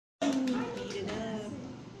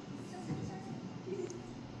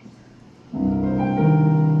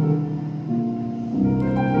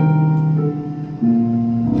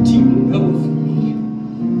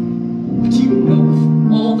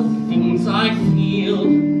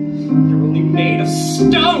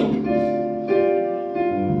stone.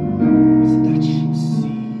 Is it that you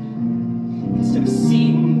see, instead of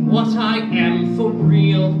seeing what I am for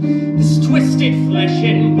real, this twisted flesh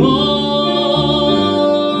and bone?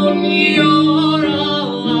 You're a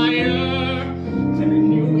liar. Every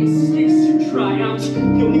new excuse you try out,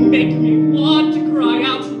 you only make me want to cry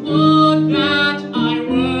out. Would that I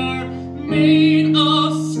were made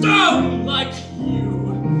of stone like you.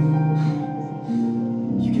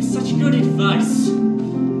 You give such good advice.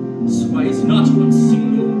 So why is not one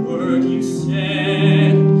single word you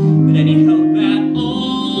said with any help at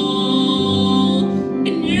all?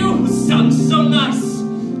 And you who sound so nice, the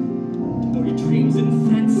more your dreams and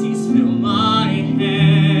fancies fill my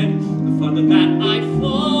head, the farther that I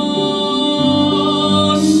fall.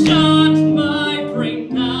 Shut my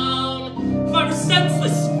brain down. If I were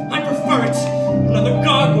senseless, I'd prefer it. Another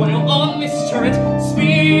gargoyle on this turret,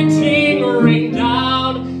 spitting rain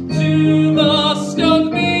down to the stone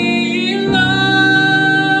below.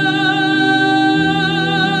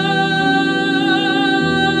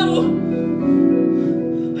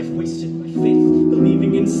 I've wasted my faith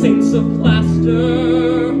believing in saints of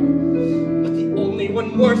plaster, but the only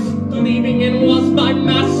one worth believing in was my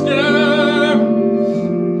master.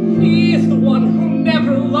 He is the one who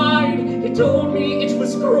never lied. He told me it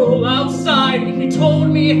was cruel outside. He told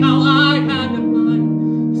me how I had to hide.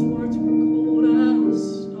 His words were cold as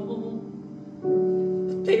stone,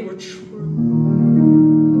 but they were true.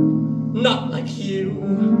 Not like you.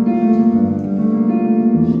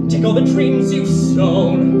 Take all the dreams you've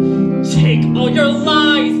sown. Take all your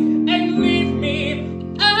lies